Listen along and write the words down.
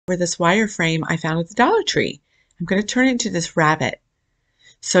for this wireframe I found at the Dollar Tree. I'm going to turn it into this rabbit.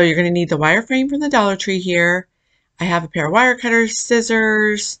 So you're going to need the wireframe from the Dollar Tree here. I have a pair of wire cutters,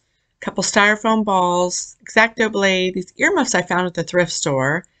 scissors, a couple styrofoam balls, X-Acto blade, these earmuffs I found at the thrift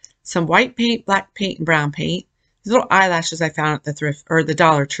store, some white paint, black paint, and brown paint, these little eyelashes I found at the thrift or the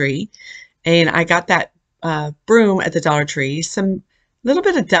Dollar Tree, and I got that broom at the Dollar Tree, some little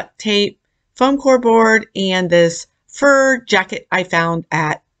bit of duct tape, foam core board, and this fur jacket I found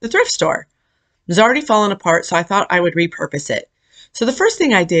at the thrift store. It was already falling apart, so I thought I would repurpose it. So the first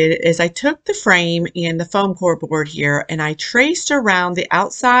thing I did is I took the frame and the foam core board here and I traced around the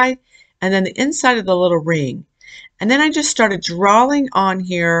outside and then the inside of the little ring. And then I just started drawing on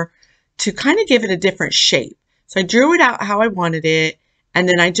here to kind of give it a different shape. So I drew it out how I wanted it, and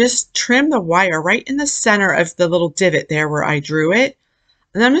then I just trimmed the wire right in the center of the little divot there where I drew it.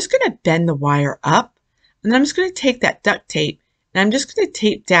 And I'm just going to bend the wire up, and then I'm just going to take that duct tape and I'm just going to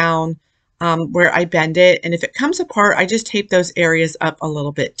tape down where I bend it. And if it comes apart, I just tape those areas up a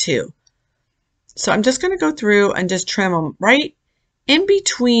little bit too. So I'm just going to go through and just trim them right in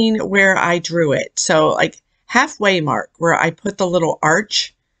between where I drew it. So like halfway mark where I put the little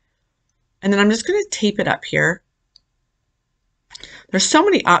arch. And then I'm just going to tape it up here. There's so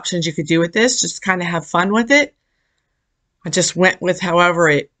many options you could do with this. Just kind of have fun with it. I just went with however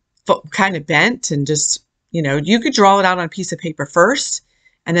it kind of bent, and just, you know, you could draw it out on a piece of paper first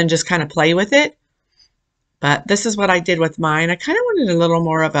and then just kind of play with it. But this is what I did with mine. I kind of wanted a little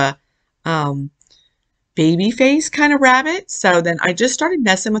more of a baby face kind of rabbit. So then I just started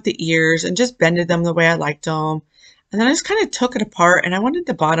messing with the ears and just bended them the way I liked them. And then I just kind of took it apart, and I wanted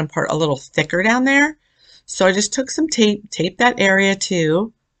the bottom part a little thicker down there. So I just took some tape, taped that area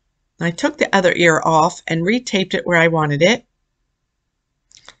too. And I took the other ear off and retaped it where I wanted it.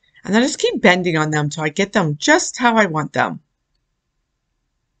 And then I just keep bending on them till I get them just how I want them.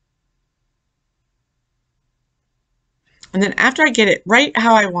 And then after I get it right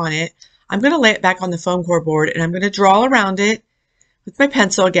how I want it, I'm going to lay it back on the foam core board, and I'm going to draw around it with my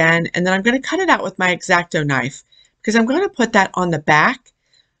pencil again. And then I'm going to cut it out with my X-Acto knife because I'm going to put that on the back.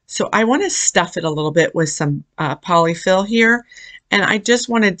 So I want to stuff it a little bit with some polyfill here. And I just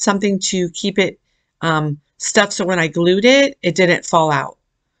wanted something to keep it stuffed so when I glued it, it didn't fall out.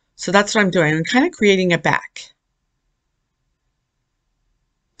 So that's what I'm doing. I'm kind of creating a back.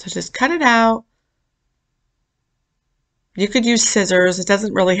 So just cut it out. You could use scissors. It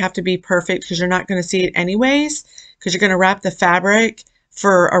doesn't really have to be perfect because you're not going to see it anyways, because you're going to wrap the fabric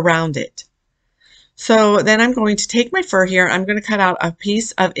fur around it. So then I'm going to take my fur here. I'm going to cut out a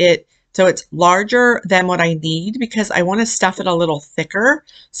piece of it so it's larger than what I need because I want to stuff it a little thicker.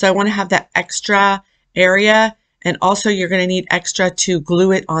 So I want to have that extra area, and also you're going to need extra to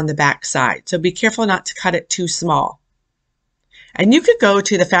glue it on the back side. So be careful not to cut it too small. And you could go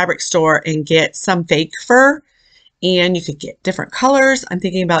to the fabric store and get some fake fur, and you could get different colors. I'm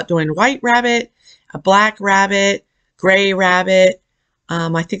thinking about doing white rabbit, a black rabbit, gray rabbit.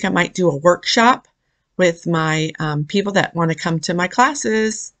 I think I might do a workshop with my people that want to come to my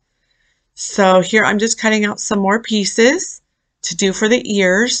classes. So here I'm just cutting out some more pieces to do for the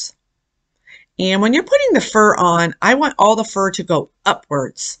ears. And when you're putting the fur on, I want all the fur to go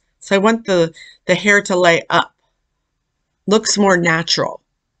upwards. So I want the hair to lay up. Looks more natural.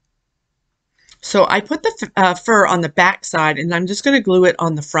 So I put the fur on the back side, and I'm just going to glue it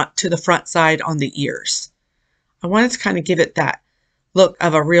on the front to the front side on the ears. I wanted to kind of give it that look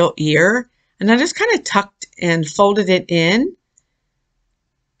of a real ear. And I just kind of tucked and folded it in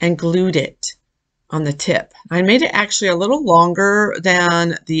and glued it on the tip. I made it actually a little longer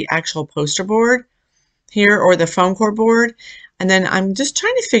than the actual poster board here, or the foam core board. And then I'm just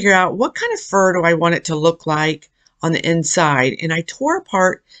trying to figure out what kind of fur do I want it to look like on the inside. And I tore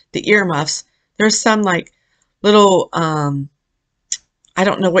apart the earmuffs. There's some like little, I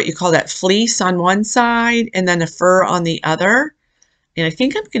don't know what you call that, fleece on one side and then the fur on the other. And I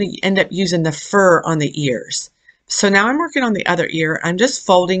think I'm going to end up using the fur on the ears. So now I'm working on the other ear. I'm just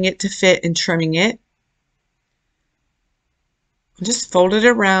folding it to fit and trimming it. I just folded it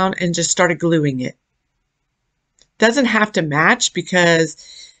around and just started gluing it. Doesn't have to match, because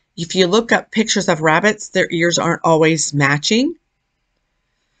if you look up pictures of rabbits, their ears aren't always matching.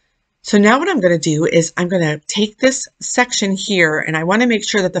 So now what I'm going to do is I'm going to take this section here, and I want to make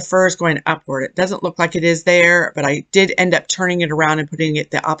sure that the fur is going upward. It doesn't look like it is there, but I did end up turning it around and putting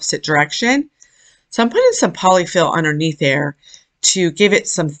it the opposite direction. So I'm putting some polyfill underneath there to give it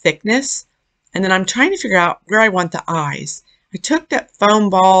some thickness. And then I'm trying to figure out where I want the eyes. I took that foam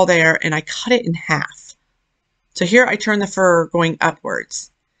ball there and I cut it in half. So here I turn the fur going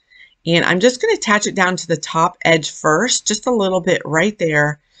upwards. And I'm just going to attach it down to the top edge first, just a little bit right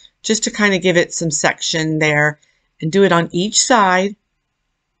there, just to kind of give it some section there, and do it on each side.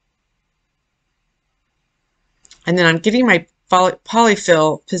 And then I'm getting my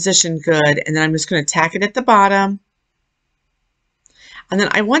polyfill positioned good, and then I'm just going to tack it at the bottom. And then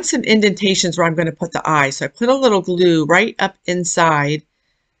I want some indentations where I'm going to put the eye. So I put a little glue right up inside,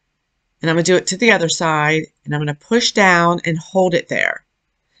 and I'm going to do it to the other side, and I'm going to push down and hold it there,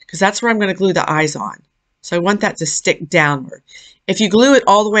 because that's where I'm going to glue the eyes on. So I want that to stick downward. If you glue it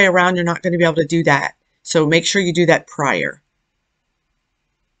all the way around, you're not going to be able to do that. So make sure you do that prior.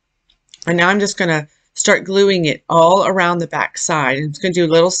 And now I'm just going to start gluing it all around the back side. And I'm just going to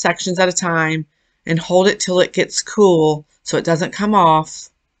do little sections at a time and hold it till it gets cool so it doesn't come off.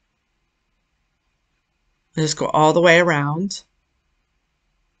 And just go all the way around. So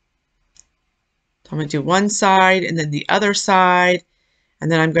I'm going to do one side and then the other side,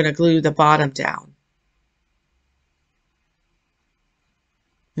 and then I'm going to glue the bottom down.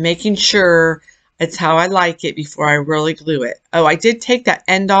 Making sure it's how I like it before I really glue it. Oh, I did take that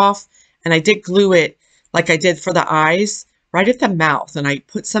end off, and I did glue it like I did for the eyes right at the mouth, and I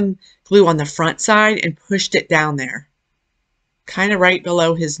put some glue on the front side and pushed it down there, kind of right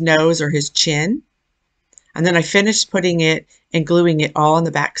below his nose or his chin. And then I finished putting it and gluing it all on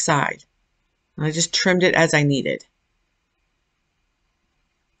the back side. And I just trimmed it as I needed.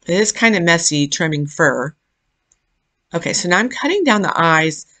 It is kind of messy trimming fur. Okay, so now I'm cutting down the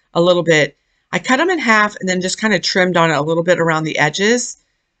eyes a little bit. I cut them in half and then just kind of trimmed on it a little bit around the edges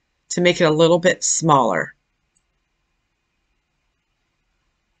to make it a little bit smaller.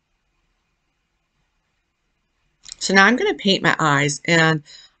 So now I'm going to paint my eyes, and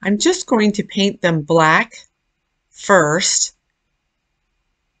I'm just going to paint them black first.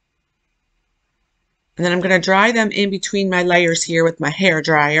 And then I'm going to dry them in between my layers here with my hair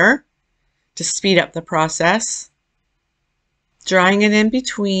dryer to speed up the process. Drying it in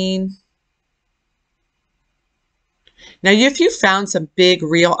between. Now, if you found some big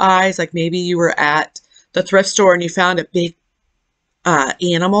real eyes, like maybe you were at the thrift store and you found a big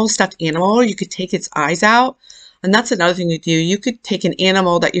animal, stuffed animal, you could take its eyes out. And that's another thing to do. You could take an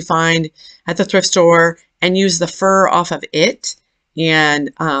animal that you find at the thrift store and use the fur off of it,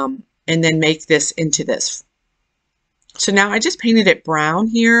 and then make this into this. So now I just painted it brown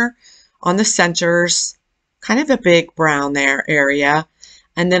here on the centers, kind of a big brown there area.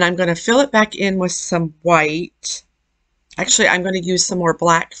 And then I'm going to fill it back in with some white. Actually, I'm going to use some more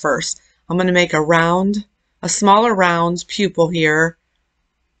black first. I'm going to make a smaller round pupil here,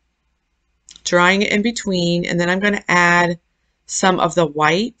 drawing it in between, and then I'm going to add some of the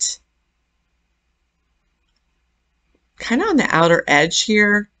white kind of on the outer edge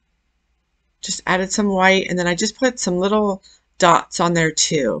here. Just added some white, and then I just put some little dots on there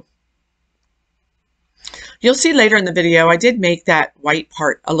too. You'll see later in the video, I did make that white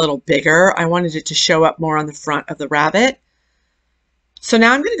part a little bigger. I wanted it to show up more on the front of the rabbit. So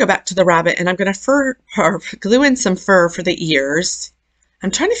now I'm going to go back to the rabbit, and I'm going to glue in some fur for the ears. I'm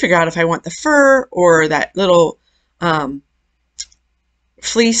trying to figure out if I want the fur or that little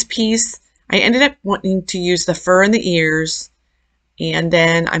fleece piece. I ended up wanting to use the fur in the ears, and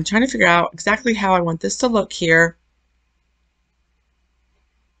then I'm trying to figure out exactly how I want this to look here.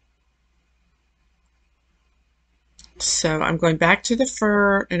 So I'm going back to the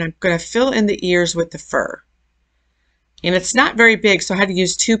fur, and I'm going to fill in the ears with the fur. And it's not very big, so I had to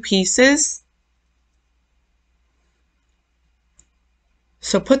use 2 pieces.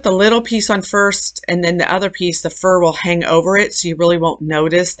 So put the little piece on first, and then the other piece, the fur will hang over it, so you really won't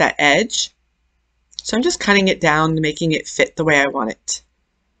notice that edge. So I'm just cutting it down and making it fit the way I want it.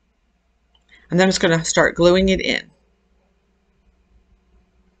 And then I'm just going to start gluing it in.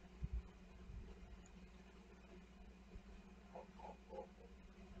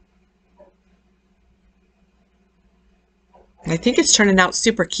 I think it's turning out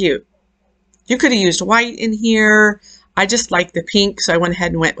super cute. You could have used white in here. I just like the pink, so I went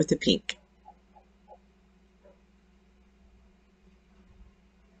ahead and went with the pink.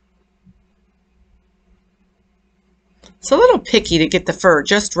 It's a little picky to get the fur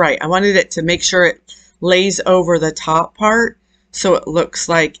just right. I wanted it to make sure it lays over the top part so it looks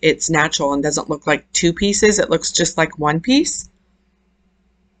like it's natural and doesn't look like 2 pieces. It looks just like 1 piece.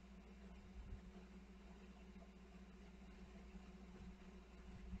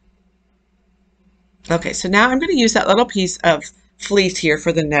 Okay, so now I'm going to use that little piece of fleece here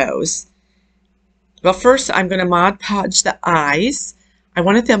for the nose. Well, first I'm going to Mod Podge the eyes. I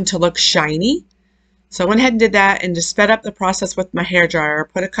wanted them to look shiny. So I went ahead and did that and just sped up the process with my hairdryer.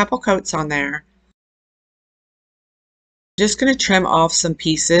 Put a couple coats on there. Just going to trim off some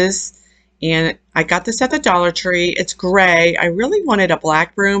pieces And I got this at the Dollar Tree. It's gray. I really wanted a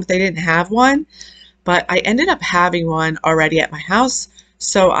black broom, but they didn't have one. But I ended up having one already at my house,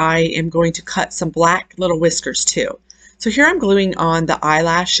 so I am going to cut some black little whiskers too. So here I'm gluing on the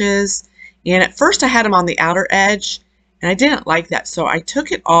eyelashes, and at first I had them on the outer edge, and I didn't like that, so I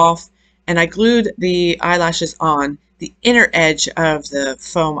took it off and I glued the eyelashes on the inner edge of the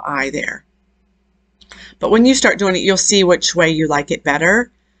foam eye there. But when you start doing it, you'll see which way you like it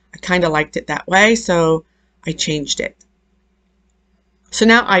better. I kind of liked it that way, so I changed it. So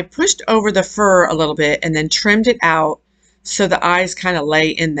now I pushed over the fur a little bit and then trimmed it out so the eyes kind of lay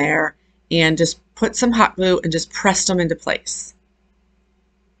in there, and just put some hot glue and just pressed them into place.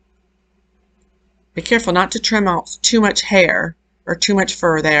 Be careful not to trim out too much hair or too much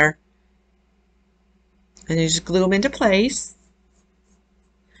fur there. And you just glue them into place.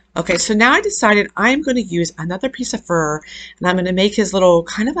 Okay, so now I decided I'm going to use another piece of fur, and I'm going to make his little,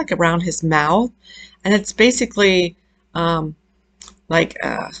 kind of like around his mouth. And it's basically like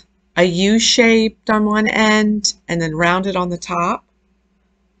a U shaped on one end and then rounded on the top.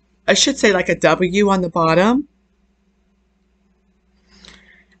 I should say like a W on the bottom.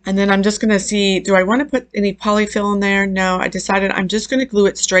 And then I'm just going to see, do I want to put any polyfill in there? No, I decided I'm just going to glue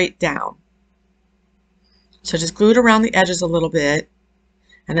it straight down. So just glue it around the edges a little bit.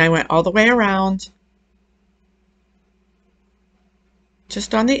 And I went all the way around.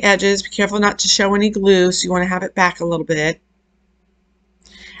 Just on the edges. Be careful not to show any glue, so you want to have it back a little bit.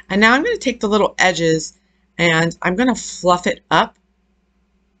 And now I'm going to take the little edges and I'm going to fluff it up.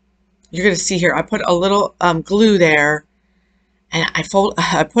 You're going to see here, I put a little glue there, and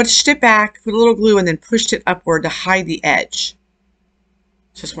I pushed it back, put a little glue, and then pushed it upward to hide the edge.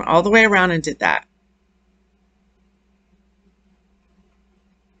 Just went all the way around and did that.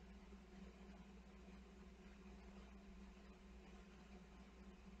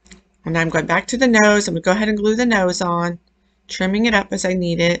 And now I'm going back to the nose. I'm going to go ahead and glue the nose on, trimming it up as I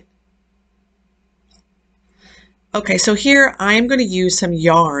need it. Okay, so here I'm going to use some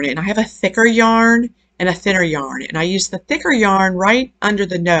yarn, and I have a thicker yarn and a thinner yarn, and I use the thicker yarn right under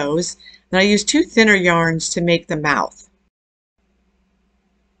the nose, and I use 2 thinner yarns to make the mouth.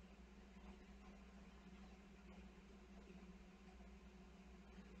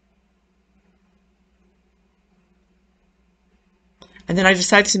 And then I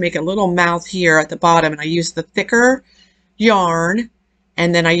decided to make a little mouth here at the bottom, and I used the thicker yarn,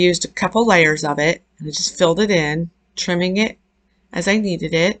 and then I used a couple layers of it, and I just filled it in, trimming it as I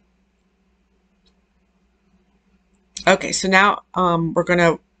needed it. Okay, so now we're going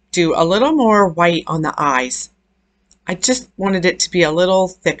to do a little more white on the eyes. I just wanted it to be a little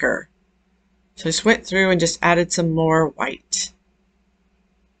thicker. So I just went through and just added some more white.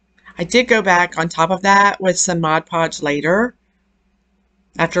 I did go back on top of that with some Mod Podge later,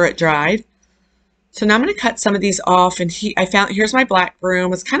 after it dried. So now I'm going to cut some of these off, and here's my black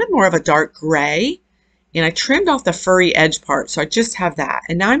broom. It's kind of more of a dark gray, and I trimmed off the furry edge part, so I just have that.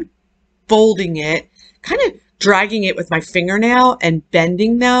 And now I'm folding it, kind of dragging it with my fingernail and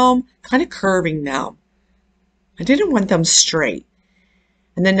bending them, kind of curving them. I didn't want them straight.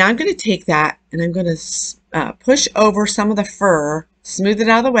 And then now I'm going to take that and I'm going to push over some of the fur, smooth it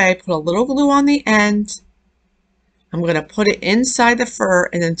out of the way, put a little glue on the end. I'm going to put it inside the fur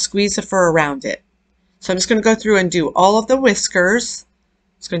and then squeeze the fur around it. So I'm just going to go through and do all of the whiskers.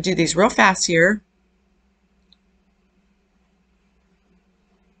 I'm just going to do these real fast here.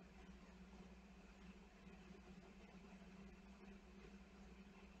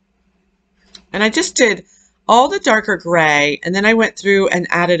 And I just did all the darker gray, and then I went through and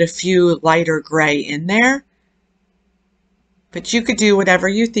added a few lighter gray in there. But you could do whatever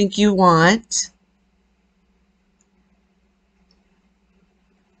you think you want.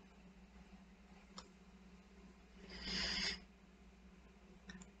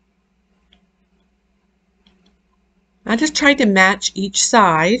 I just tried to match each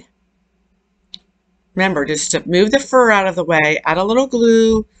side. Remember, just to move the fur out of the way, add a little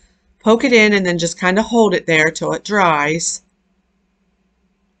glue, poke it in, and then just kind of hold it there till it dries.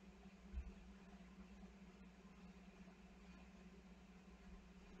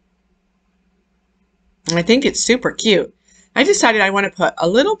 And I think it's super cute. I decided I want to put a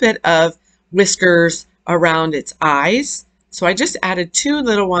little bit of whiskers around its eyes. So I just added 2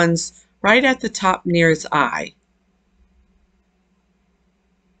 little ones right at the top near its eye.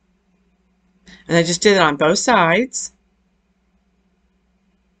 And I just did it on both sides.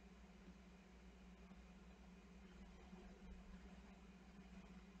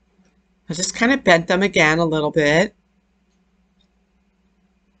 I just kind of bent them again a little bit.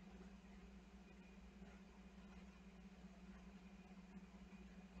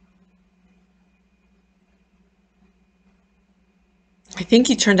 think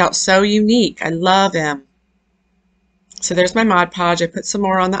he turned out so unique. I love him. So there's my Mod Podge. I put some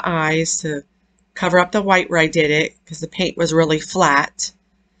more on the eyes to cover up the white where I did it because the paint was really flat.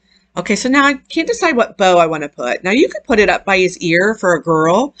 Okay, so now I can't decide what bow I want to put. Now you could put it up by his ear for a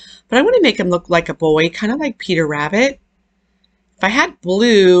girl, but I want to make him look like a boy, kind of like Peter Rabbit. If I had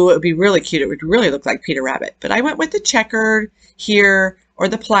blue, it would be really cute. It would really look like Peter Rabbit. But I went with the checkered here or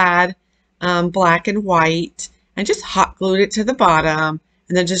the plaid, black and white, and just hot glued it to the bottom,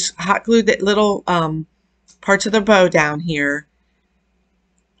 and then just hot glued the little parts of the bow down here.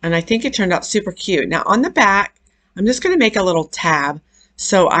 And I think it turned out super cute. Now on the back, I'm just going to make a little tab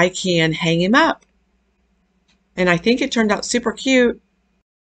so I can hang him up. And I think it turned out super cute.